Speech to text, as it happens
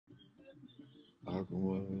Good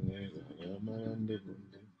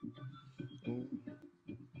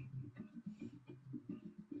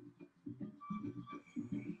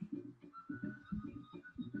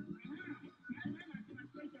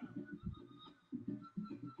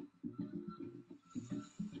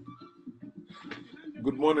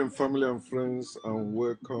morning, family and friends, and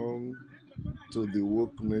welcome to the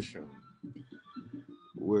Woke Nation.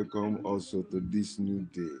 Welcome also to this new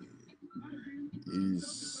day.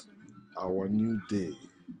 Is our new day,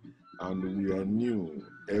 and we are new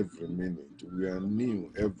every minute. We are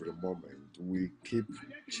new every moment. We keep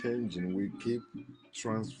changing. We keep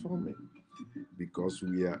transforming because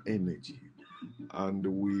we are energy, and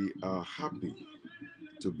we are happy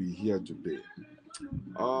to be here today.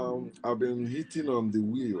 I've been hitting on the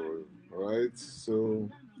wheel, right? So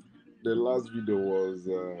the last video was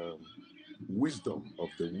wisdom of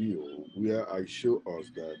the wheel, where I show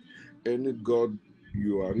us that any God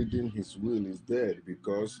you are reading his will is dead,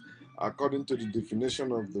 because according to the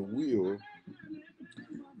definition of the will,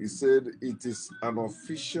 he said it is an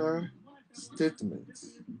official statement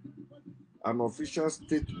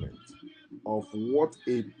of what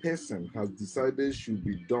a person has decided should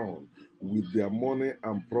be done with their money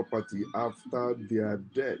and property after their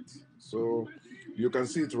death. So you can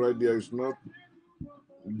see it right there. It's not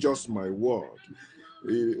just my word.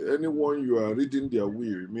 Anyone you are reading their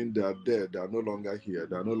will, mean they are dead, they are no longer here,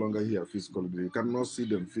 they are no longer here physically. You cannot see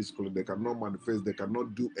them physically, they cannot manifest, they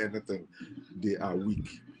cannot do anything. They are weak.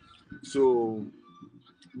 So,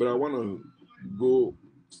 but I want to go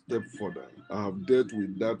step further. I have dealt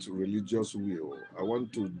with that religious will. I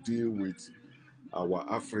want to deal with our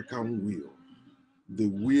African will, the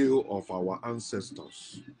will of our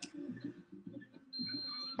ancestors.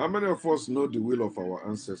 How many of us know the will of our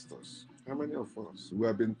ancestors? How many of us? We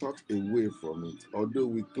have been taught away from it, although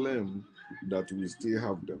we claim that we still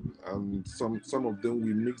have them. And some of them,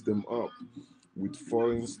 we mix them up with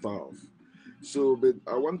foreign stuff. So, but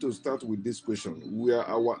I want to start with this question. Were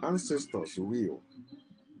our ancestors real?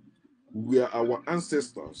 Were our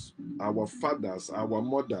ancestors, our fathers, our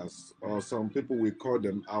mothers, or some people we call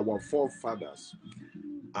them our forefathers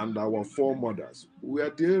and our foremothers,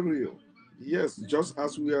 were they real? Yes, just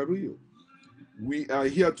as we are real. We are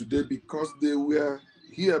here today because they were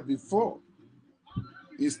here before.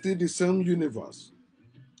 It's still the same universe.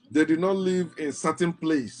 They did not live in certain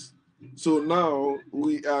place. So now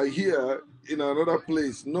we are here in another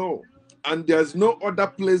place. No. And there's no other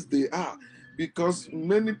place they are, because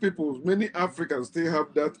many people, many Africans still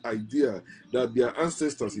have that idea that their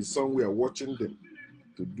ancestors is somewhere watching them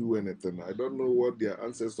to do anything. I don't know what their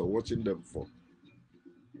ancestors are watching them for.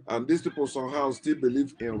 And these people somehow still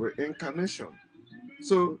believe in reincarnation.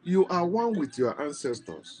 So you are one with your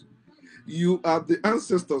ancestors. You are the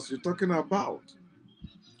ancestors you're talking about.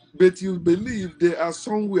 But you believe they are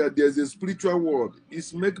somewhere, there's a spiritual world.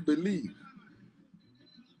 It's make believe.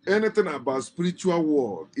 Anything about spiritual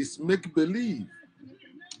world is make believe.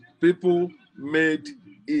 People made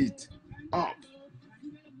it up.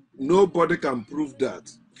 Nobody can prove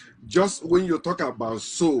that. Just when you talk about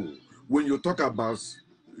soul, when you talk about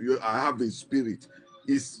I have a spirit,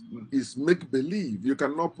 it's make believe. You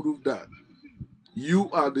cannot prove that. You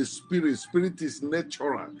are the spirit. Spirit is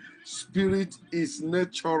natural. Spirit is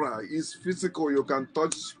natural. It's physical. You can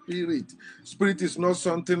touch spirit. Spirit is not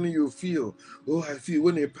something you feel. Oh, I feel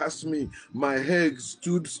when it passed me, my head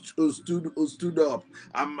stood up.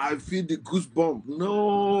 I feel the goosebump.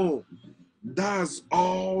 No, that's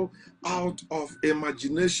all out of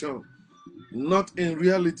imagination, not in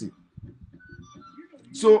reality.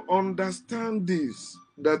 So understand this,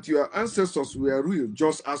 that your ancestors were real,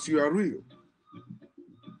 just as you are real.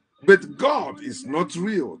 But God is not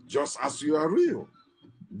real, just as you are real.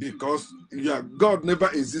 Because God never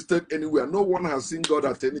existed anywhere. No one has seen God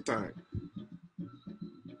at any time.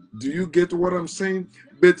 Do you get what I'm saying?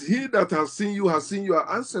 But he that has seen you has seen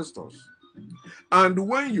your ancestors. And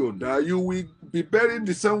when you die, you will be buried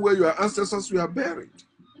the same way your ancestors were buried.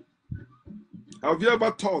 Have you ever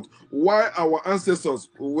thought why our ancestors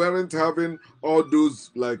weren't having all those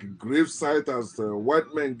like grave sites as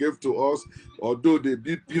white men gave to us, although they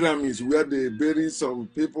built pyramids where they bury some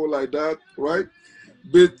people like that, right?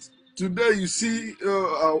 But today you see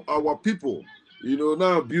our people,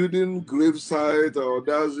 now building grave sites or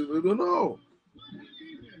that's, you don't know.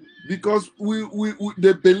 Because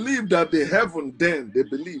they believe that the heaven then, they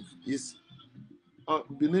believe, is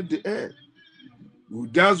beneath the earth.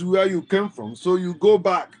 That's where you came from. So you go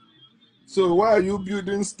back. So why are you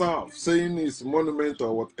building stuff, saying it's monument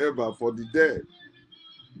or whatever for the dead?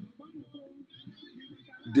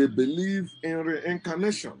 They believe in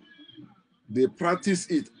reincarnation. They practice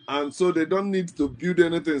it, And so they don't need to build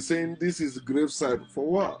anything saying this is gravesite. For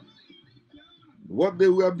what? What they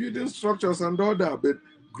were building structures and all that, but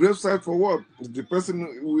gravesite for what? The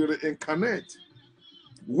person will incarnate.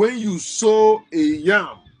 When you sow a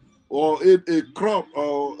yam or a crop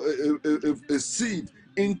or a seed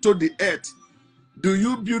into the earth, do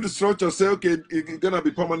you build the structure, say, okay, it's going to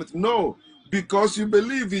be permanent? No, because you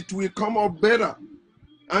believe it will come up better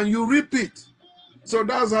and you reap it. So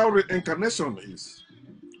that's how reincarnation is.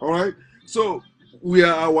 All right? So, we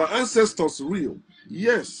are our ancestors real?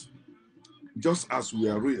 Yes, just as we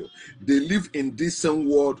are real. They live in this same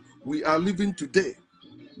world we are living today.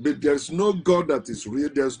 But there's no God that is real.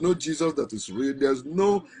 There's no Jesus that is real. There's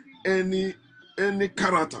no any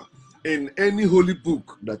character in any holy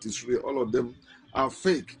book that is real. All of them are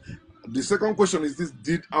fake. The second question is this: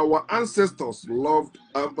 did our ancestors love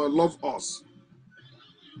us?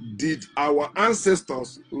 Did our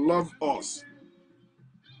ancestors love us?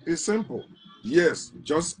 It's simple. Yes,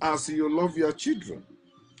 just as you love your children.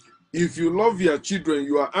 If you love your children,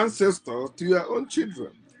 you are ancestors to your own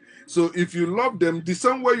children. So if you love them, the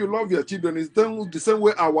same way you love your children is the same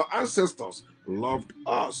way our ancestors loved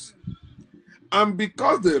us. And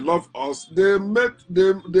because they love us, they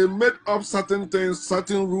made up certain things,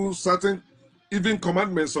 certain rules, certain even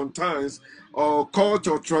commandments sometimes, or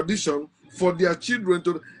culture, or tradition for their children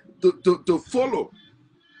to follow.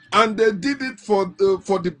 And they did it for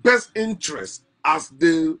the best interest, as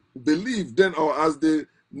they believe then, or as they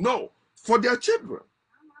know, for their children.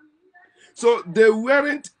 So they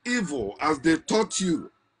weren't evil as they taught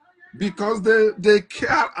you, because they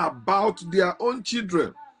care about their own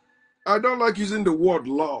children. I don't like using the word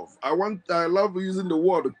love. I love using the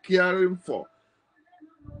word caring for.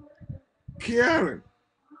 Caring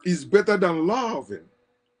is better than loving.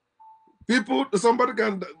 Somebody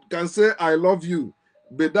can say I love you,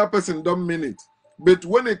 but that person don't mean it. But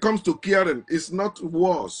when it comes to caring, it's not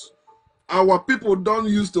worse. Our people don't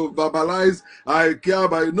use to verbalize I care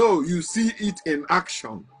about you. No, you see it in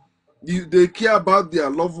action. They care about their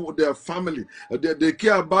love, their family. They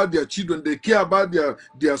care about their children. They care about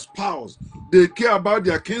their spouse. They care about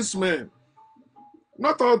their kinsmen.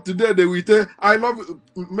 Not all today they will say, I love you.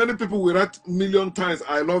 Many people will write million times,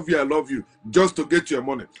 I love you, just to get your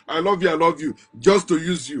money. I love you, just to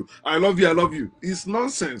use you. I love you. It's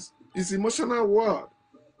nonsense. It's emotional word.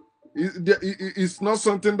 It's not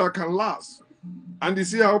something that can last. And you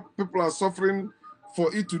see how people are suffering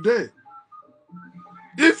for it today.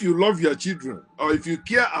 If you love your children, or if you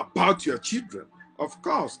care about your children, of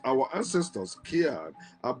course, our ancestors cared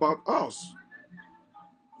about us.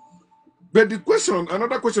 But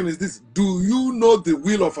another question is this: do you know the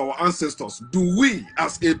will of our ancestors? Do we,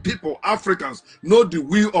 as a people, Africans, know the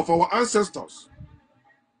will of our ancestors?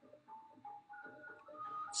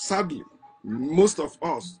 Sadly, most of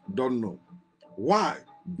us don't know. Why?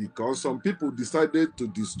 Because some people decided to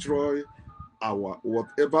destroy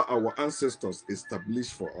whatever our ancestors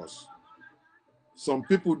established for us. Some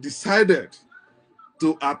people decided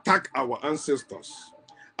to attack our ancestors.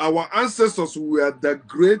 Our ancestors were the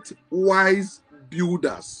great wise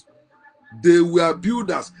builders. They were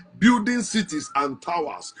builders, building cities and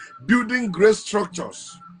towers, building great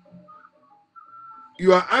structures.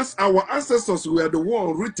 Our ancestors were the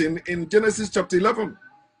one written in Genesis chapter 11.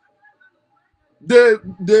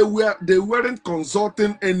 They weren't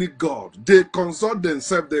consulting any god. They consult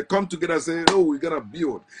themselves. They come together and say, oh, we're gonna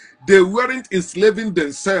build. They weren't enslaving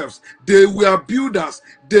themselves. They were builders.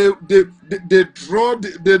 They draw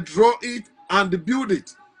it and build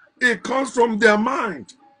it. It comes from their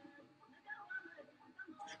mind.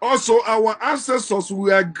 Also, our ancestors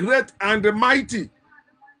were great and mighty.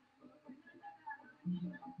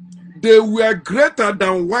 They were greater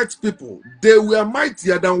than white people. They were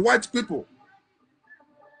mightier than white people.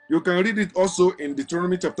 You can read it also in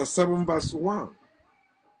Deuteronomy chapter 7 verse 1.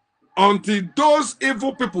 Until those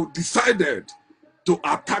evil people decided to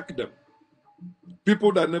attack them.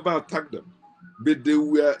 People that never attacked them, but they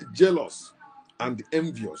were jealous and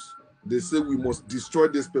envious. They say we must destroy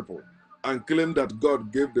these people and claim that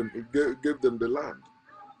God gave them the land.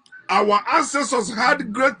 Our ancestors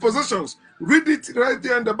had great possessions. Read it right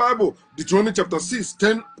there in the Bible. Deuteronomy chapter 6,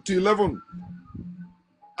 10 to 11.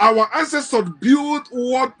 Our ancestors built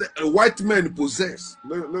what the white men possess.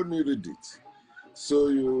 Let me read it, so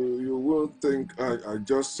you won't think I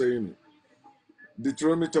just saying it.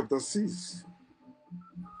 Deuteronomy chapter 6,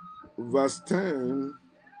 verse 10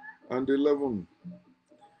 and 11.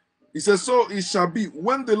 He says, so it shall be,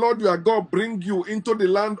 when the Lord your God bring you into the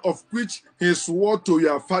land of which he swore to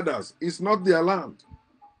your fathers. It's not their land.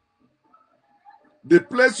 The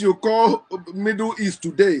place you call Middle East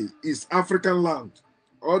today is African land.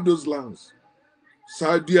 All those lands.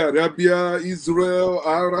 Saudi Arabia, Israel,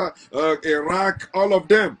 Iraq, all of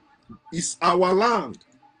them is our land.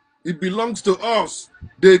 It belongs to us.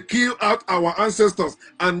 They kill out our ancestors,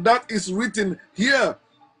 and that is written here.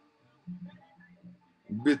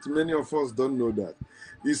 But many of us don't know that.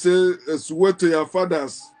 He says, swear to your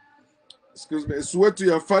fathers. Excuse me. Swear to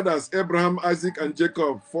your fathers, Abraham, Isaac, and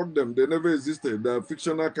Jacob. Fuck them. They never existed. They're a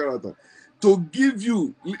fictional character. To give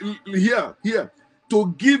you, here,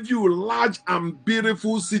 to give you large and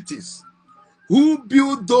beautiful cities. Who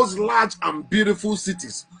built those large and beautiful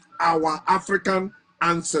cities? Our African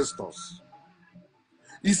ancestors.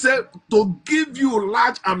 He said, to give you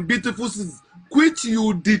large and beautiful cities, which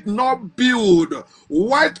you did not build.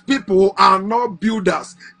 White people are not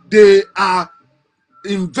builders. They are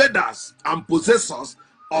invaders and possessors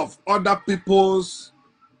of other people's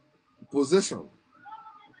possession.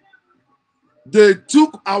 They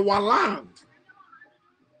took our land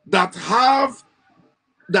that have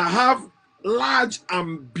large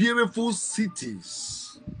and beautiful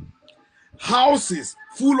cities, houses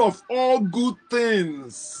full of all good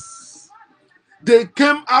things. They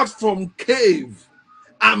came out from cave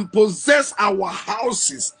and possessed our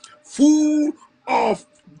houses full of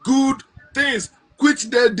good things which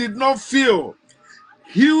they did not fill.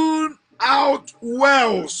 Hewn out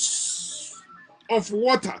wells of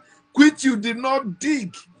water which you did not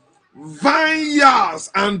dig, vineyards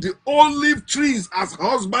and the olive trees as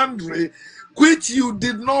husbandry which you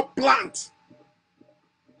did not plant.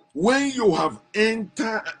 When you have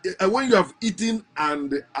eaten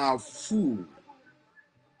and are full,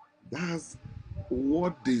 that's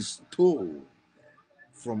what they stole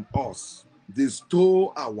from us. They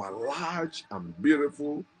stole our large and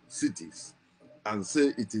beautiful cities and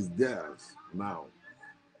say it is theirs now.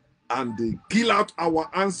 And they kill out our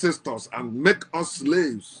ancestors and make us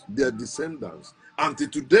slaves, their descendants. Until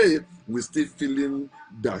today, we're still feeling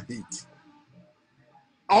the heat.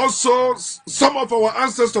 Also, some of our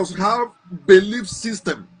ancestors have belief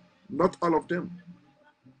system. Not all of them.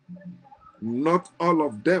 Not all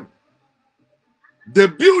of them. The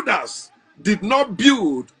builders did not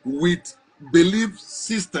build with belief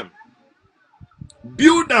system.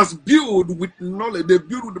 Builders build with knowledge. They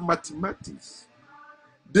build with mathematics.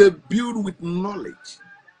 They build with knowledge,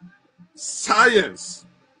 science,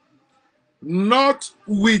 not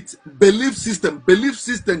with belief system. Belief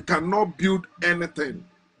system cannot build anything.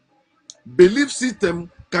 Belief system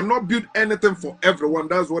cannot build anything for everyone.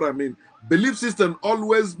 That's what I mean. Belief system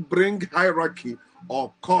always bring hierarchy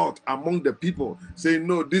or cult among the people, saying,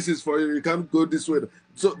 no, this is for you, you can't go this way.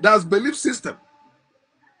 So that's belief system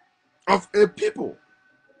of a people.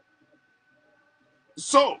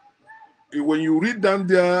 So when you read down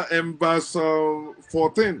there in verse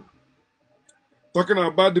 14, talking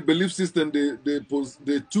about the belief system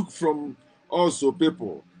they took from also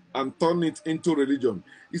people and turned it into religion.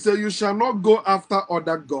 He said, you shall not go after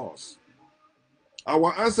other gods.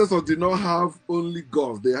 Our ancestors did not have only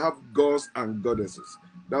gods. They have gods and goddesses.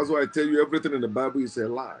 That's why I tell you everything in the Bible is a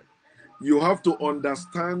lie. You have to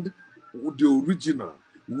understand the original,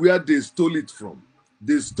 where they stole it from.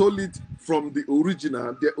 They stole it from the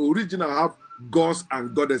original. The original have gods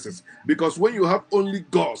and goddesses. Because when you have only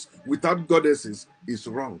gods without goddesses, it's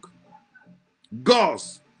wrong.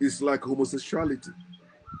 Gods is like homosexuality.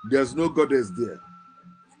 There's no goddess there.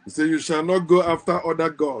 He said, you shall not go after other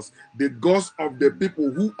gods, the gods of the people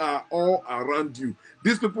who are all around you.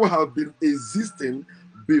 These people have been existing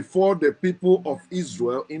before the people of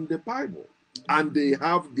Israel in the Bible, and they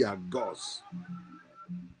have their gods.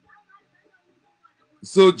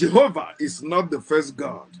 So Jehovah is not the first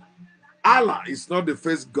God. Allah is not the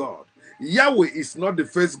first God. Yahweh is not the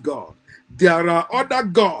first God. There are other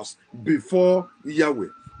gods before Yahweh,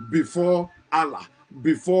 before Allah,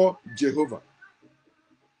 before Jehovah.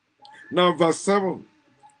 Now, verse 7,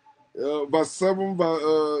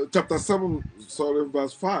 chapter 7,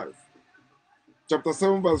 verse 5. Chapter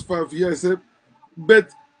 7, verse 5, here it says,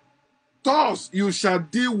 but thus you shall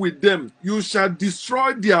deal with them. You shall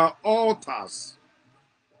destroy their altars.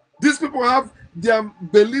 These people have their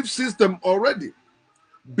belief system already.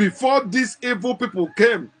 Before these evil people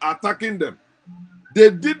came attacking them, they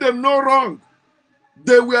did them no wrong.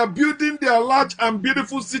 They were building their large and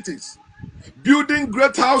beautiful cities, building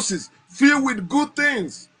great houses filled with good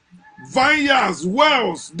things, vineyards,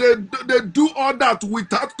 wells. They do all that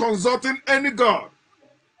without consulting any God.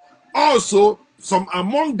 Also, some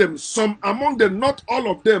among them, not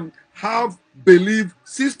all of them, have belief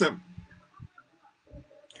system.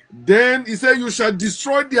 Then he said, you shall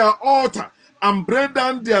destroy their altar and break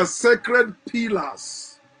down their sacred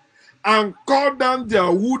pillars and cut down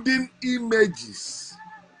their wooden images.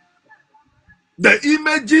 The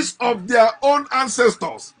images of their own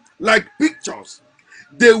ancestors, like pictures.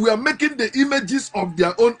 They were making the images of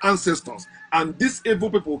their own ancestors. And these evil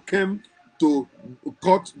people came to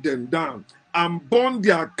cut them down and burn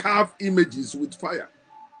their carved images with fire.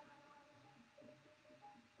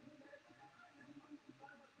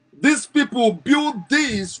 These people build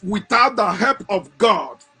this without the help of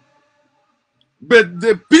God. But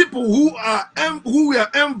the people who were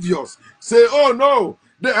envious say, oh no,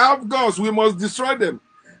 they have gods, we must destroy them.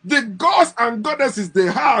 The gods and goddesses they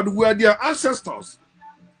had were their ancestors.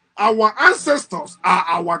 Our ancestors are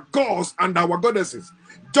our gods and our goddesses,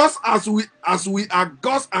 just as we are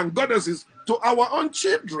gods and goddesses to our own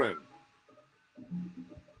children.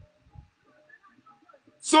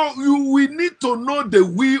 So we need to know the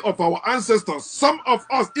will of our ancestors. Some of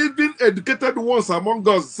us, even educated ones among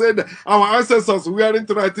us, said our ancestors weren't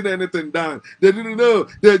writing anything down. They didn't know.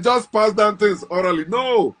 They just passed down things orally.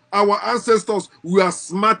 No, our ancestors were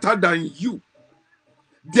smarter than you.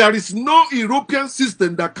 There is no European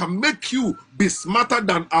system that can make you be smarter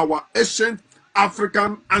than our ancient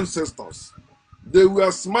African ancestors. They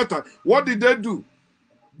were smarter. What did they do?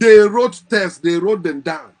 They wrote tests. They wrote them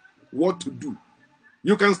down. What to do.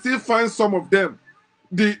 You can still find some of them.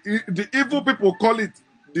 The evil people call it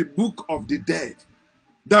the Book of the Dead.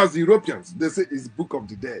 That's the Europeans. They say it's Book of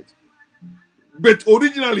the Dead. But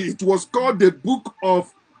originally it was called the Book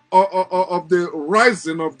of the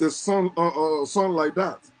Rising of the Sun, sun like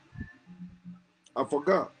that. I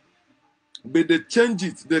forgot. But they change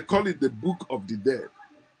it. They call it the Book of the Dead.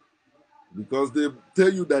 Because they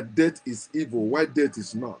tell you that death is evil, why death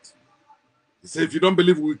is not. They say if you don't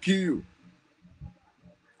believe, we'll kill you.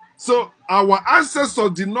 So our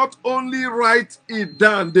ancestors did not only write it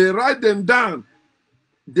down, they write them down.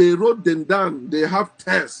 They wrote them down. They have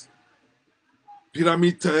tests,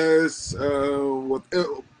 pyramid tests,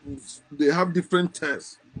 they have different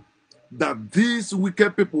tests that these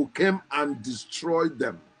wicked people came and destroyed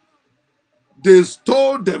them. They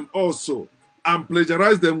stole them also and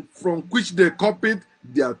plagiarized them, from which they copied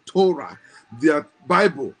their Torah, their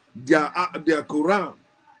Bible, their Quran.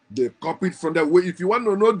 They copied from that way. If you want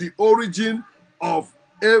to know the origin of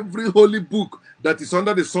every holy book that is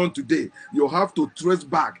under the sun today, you have to trace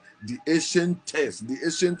back the ancient text, the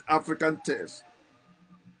ancient African text.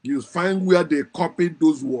 You find where they copied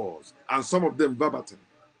those words, and some of them verbatim.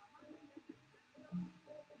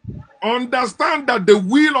 Understand that the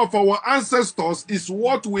will of our ancestors is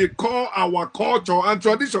what we call our culture and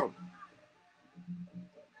tradition.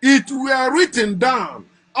 It were written down,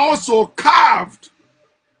 also carved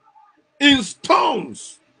in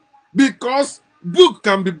stones, because book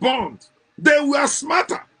can be burnt. They were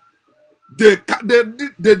smarter. They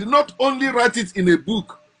did not only write it in a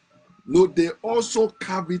book, no, they also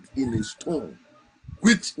carve it in a stone,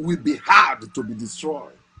 which will be hard to be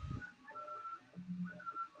destroyed.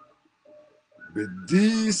 But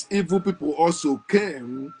these evil people also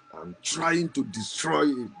came and trying to destroy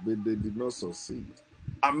it, but they did not succeed.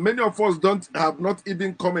 And many of us have not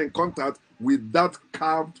even come in contact with that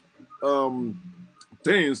carved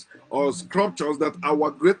things or sculptures that our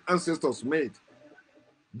great ancestors made.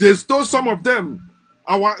 They stole some of them.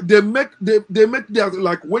 They make their,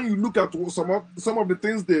 like when you look at some of the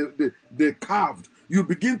things they carved, you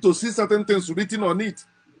begin to see certain things written on it.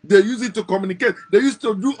 They use it to communicate. They used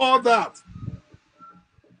to do all that.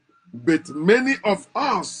 But many of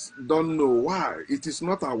us don't know why. It is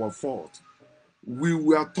not our fault. We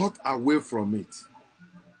were taught away from it.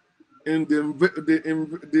 And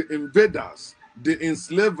the invaders, the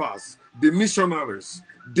enslavers, the missionaries,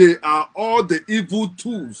 they are all the evil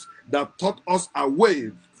tools that taught us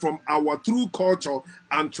away from our true culture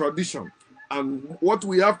and tradition. And what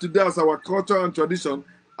we have today as our culture and tradition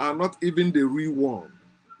are not even the real one.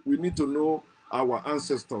 We need to know our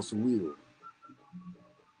ancestors' will.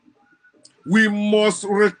 We must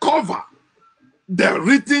recover the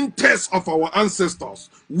written text of our ancestors.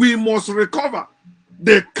 We must recover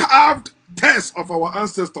the carved text of our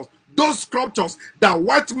ancestors. Those sculptures that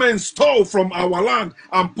white men stole from our land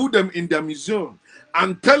and put them in their museum.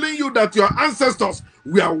 And telling you that your ancestors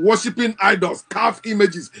were worshiping idols, carved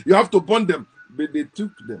images. You have to burn them. But they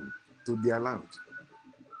took them to their land.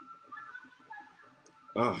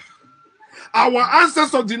 Our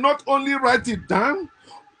ancestors did not only write it down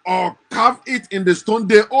or carve it in the stone,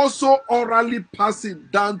 they also orally pass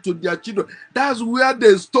it down to their children. That's where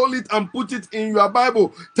they stole it and put it in your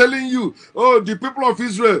Bible, telling you, oh, the people of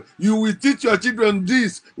Israel, you will teach your children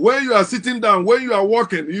this. When you are sitting down, when you are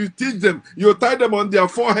walking, you teach them. You tie them on their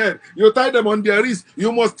forehead. You tie them on their wrist.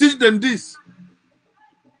 You must teach them this.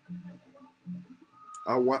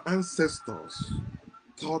 Our ancestors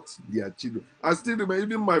taught their children. I still remember,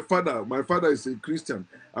 even my father is a Christian.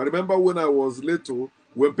 I remember when I was little,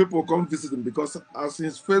 when people come visit him, because as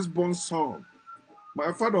his firstborn son,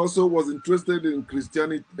 my father also was interested in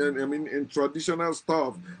Christianity, and I mean in traditional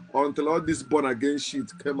stuff, until all this born again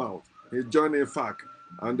shit came out. He joined a FAC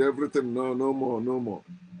and everything. No, no more, no more.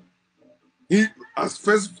 He, as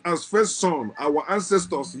first son, our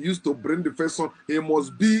ancestors used to bring the first son. He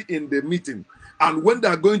must be in the meeting, and when they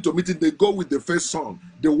are going to meeting, they go with the first son,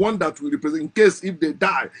 the one that will represent. In case if they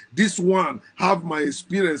die, this one have my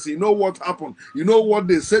experience. You know what happened. You know what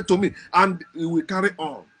they said to me, and it will carry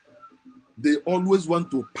on. They always want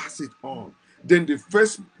to pass it on. Then the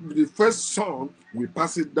first son will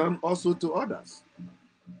pass it down also to others.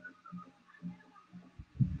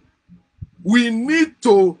 We need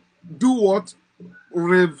to do what?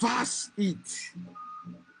 Reverse it.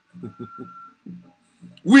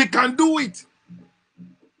 We can do it.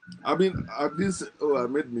 I mean, I didn't say, oh, I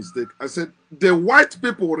made a mistake. I said the white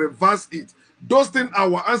people reverse it. Those things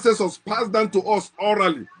our ancestors passed down to us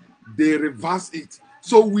orally, they reverse it.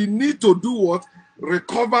 So we need to do what?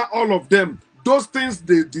 Recover all of them. Those things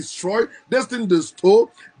they destroy, those things they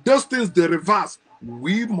stole, those things they reverse.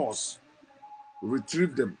 We must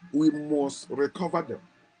retrieve them. We must recover them.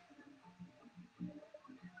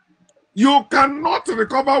 You cannot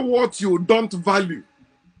recover what you don't value.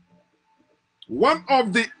 One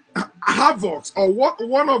of the havocs, or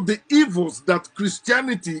one of the evils that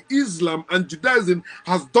Christianity, Islam, and Judaism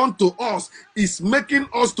has done to us is making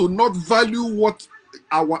us to not value what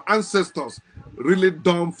our ancestors really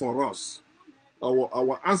done for us.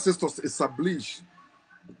 Our ancestors established.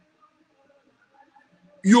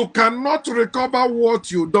 You cannot recover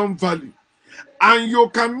what you don't value, and you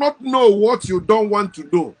cannot know what you don't want to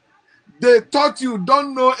know. They taught you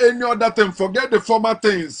don't know any other thing. Forget the former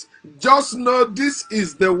things. Just know this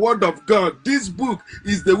is the word of God. This book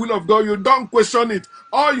is the will of God. You don't question it.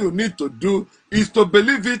 All you need to do is to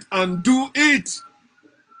believe it and do it.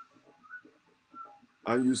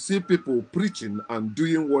 And you see people preaching and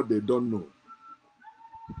doing what they don't know,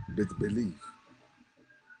 but believe.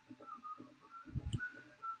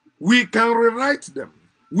 We can rewrite them.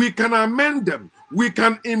 We can amend them. We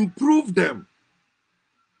can improve them.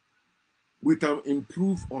 We can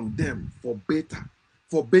improve on them for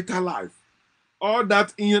better life. All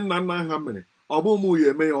that in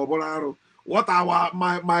what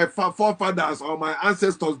my forefathers or my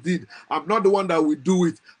ancestors did, I'm not the one that will do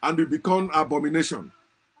it and will become abomination.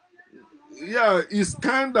 Yeah, it's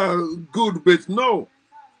kind of good, but no.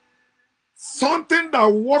 Something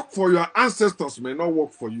that worked for your ancestors may not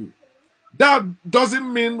work for you. That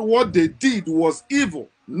doesn't mean what they did was evil.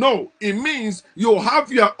 No, it means you have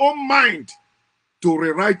your own mind to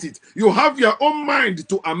rewrite it. You have your own mind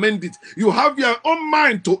to amend it. You have your own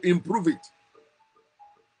mind to improve it.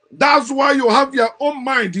 That's why you have your own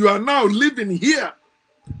mind. You are now living here,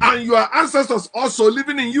 and your ancestors also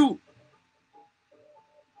living in you.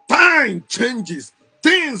 Time changes,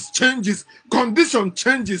 things changes, condition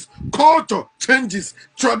changes, culture changes,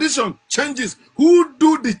 tradition changes. Who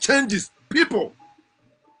do the changes? People.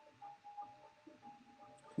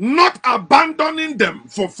 Not abandoning them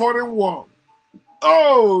for foreign one.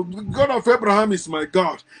 Oh, the God of Abraham is my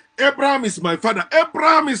God. Abraham is my father.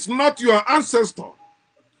 Abraham is not your ancestor.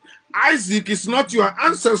 Isaac is not your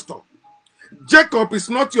ancestor. Jacob is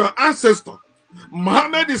not your ancestor.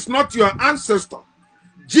 Muhammad is not your ancestor.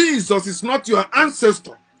 Jesus is not your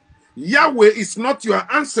ancestor. Yahweh is not your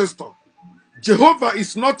ancestor. Jehovah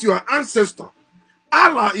is not your ancestor.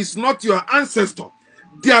 Allah is not your ancestor.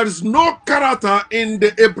 There is no character in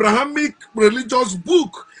the Abrahamic religious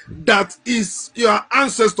book that is your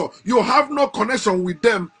ancestor. You have no connection with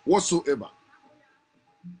them whatsoever.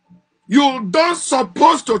 You don't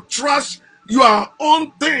supposed to trash your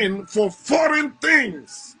own thing for foreign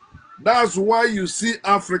things. That's why you see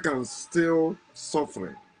Africans still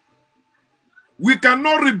suffering. We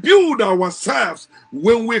cannot rebuild ourselves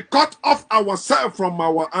when we cut off ourselves from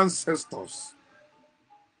our ancestors.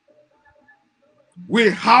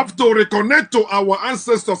 We have to reconnect to our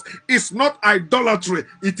ancestors. It's not idolatry.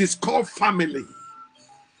 It is called family.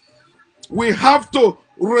 We have to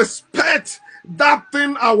respect that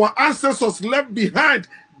thing our ancestors left behind.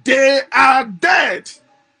 They are dead,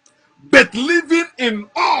 but living in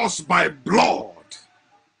us by blood.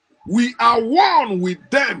 We are one with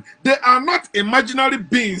them. They are not imaginary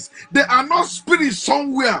beings. They are not spirits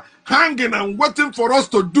somewhere hanging and waiting for us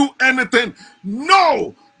to do anything.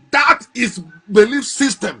 No, that is belief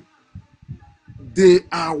system. They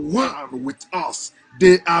are one with us.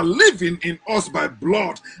 They are living in us by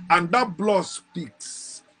blood, and that blood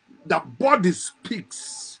speaks. The body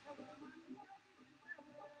speaks.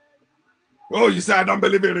 Oh, you say I don't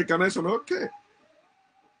believe in reincarnation. Okay.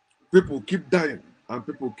 People keep dying and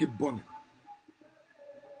people keep burning.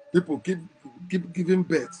 People keep giving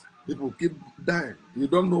birth. People keep dying. You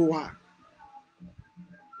don't know why.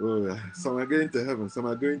 Oh, yeah. Some are going to heaven, some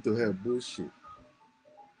are going to hell. Bullshit.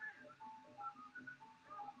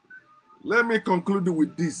 Let me conclude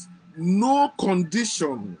with this. No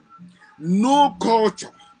condition, no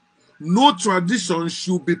culture, no tradition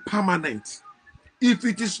should be permanent. If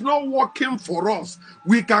it is not working for us,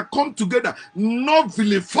 we can come together, not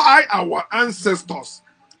vilify our ancestors.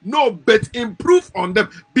 No, but improve on them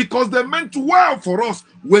because they meant well for us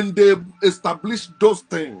when they established those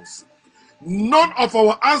things. None of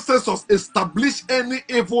our ancestors established any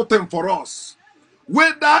evil thing for us.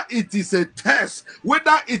 Whether it is a test,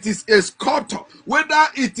 whether it is a sculpture, whether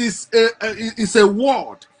it is a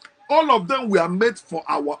word, all of them were made for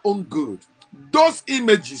our own good. Those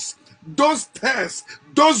images, those tests,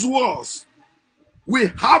 those words, we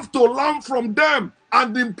have to learn from them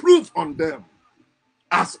and improve on them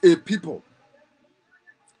as a people.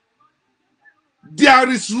 There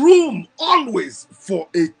is room always for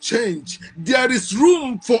a change. There is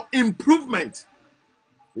room for improvement.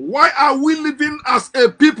 Why are we living as a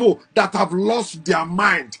people that have lost their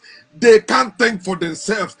mind? They can't think for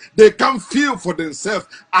themselves, they can't feel for themselves,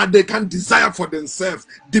 and they can't desire for themselves,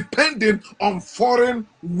 depending on foreign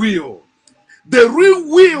will. The real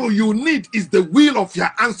will you need is the will of your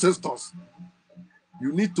ancestors.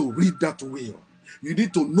 You need to read that will. You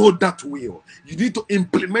need to know that will. You need to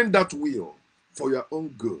implement that will for your own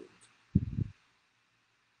good.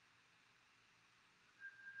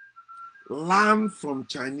 Learn from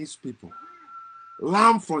Chinese people.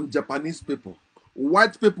 Learn from Japanese people.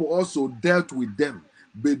 White people also dealt with them,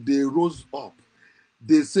 but they rose up.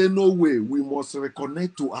 They say, no way, we must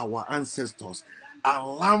reconnect to our ancestors and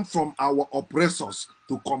learn from our oppressors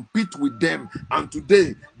to compete with them. And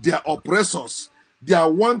today, their oppressors, their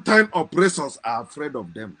one-time oppressors, are afraid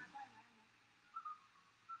of them.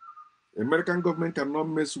 American government cannot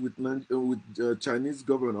mess with Chinese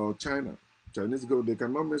government or China. Chinese government, they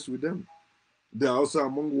cannot mess with them. They are also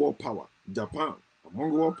among world power. Japan,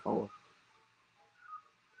 among world power.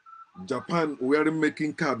 Japan weren't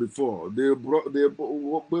making car before. They brought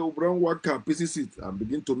one car, pieces it, and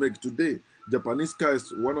begin to make today. Japanese car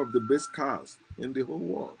is one of the best cars in the whole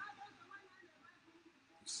world.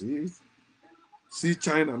 See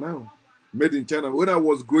China now, made in China. When I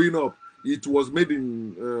was growing up, it was made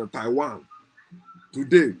in Taiwan.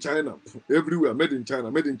 Today, China, everywhere, made in China,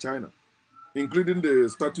 made in China, including the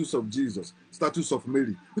statues of Jesus, statues of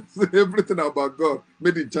Mary, everything about God,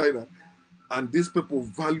 made in China. And these people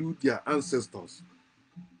value their ancestors.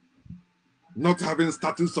 Not having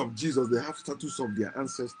statues of Jesus, they have statues of their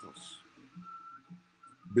ancestors.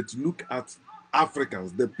 But look at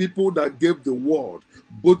Africans, the people that gave the world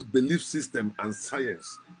both belief system and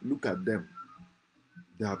science. Look at them.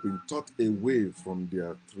 They have been taught away from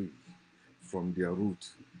their tree, from their root.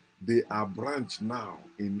 They are branched now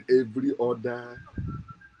in every other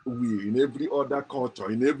way, in every other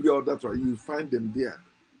culture, in every other tribe. You find them there.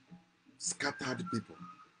 Scattered people.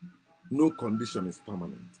 No condition is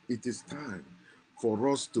permanent. It is time for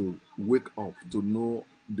us to wake up to know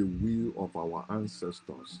the will of our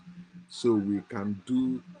ancestors so we can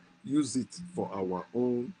use it for our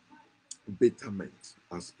own betterment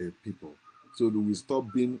as a people, so that we stop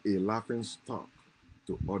being a laughing stock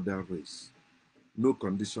to other race. No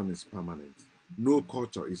condition is permanent. No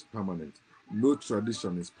culture is permanent. No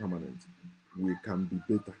tradition is permanent. We can be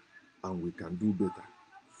better and we can do better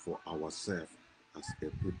for ourselves as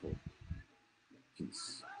a people.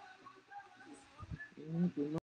 Peace.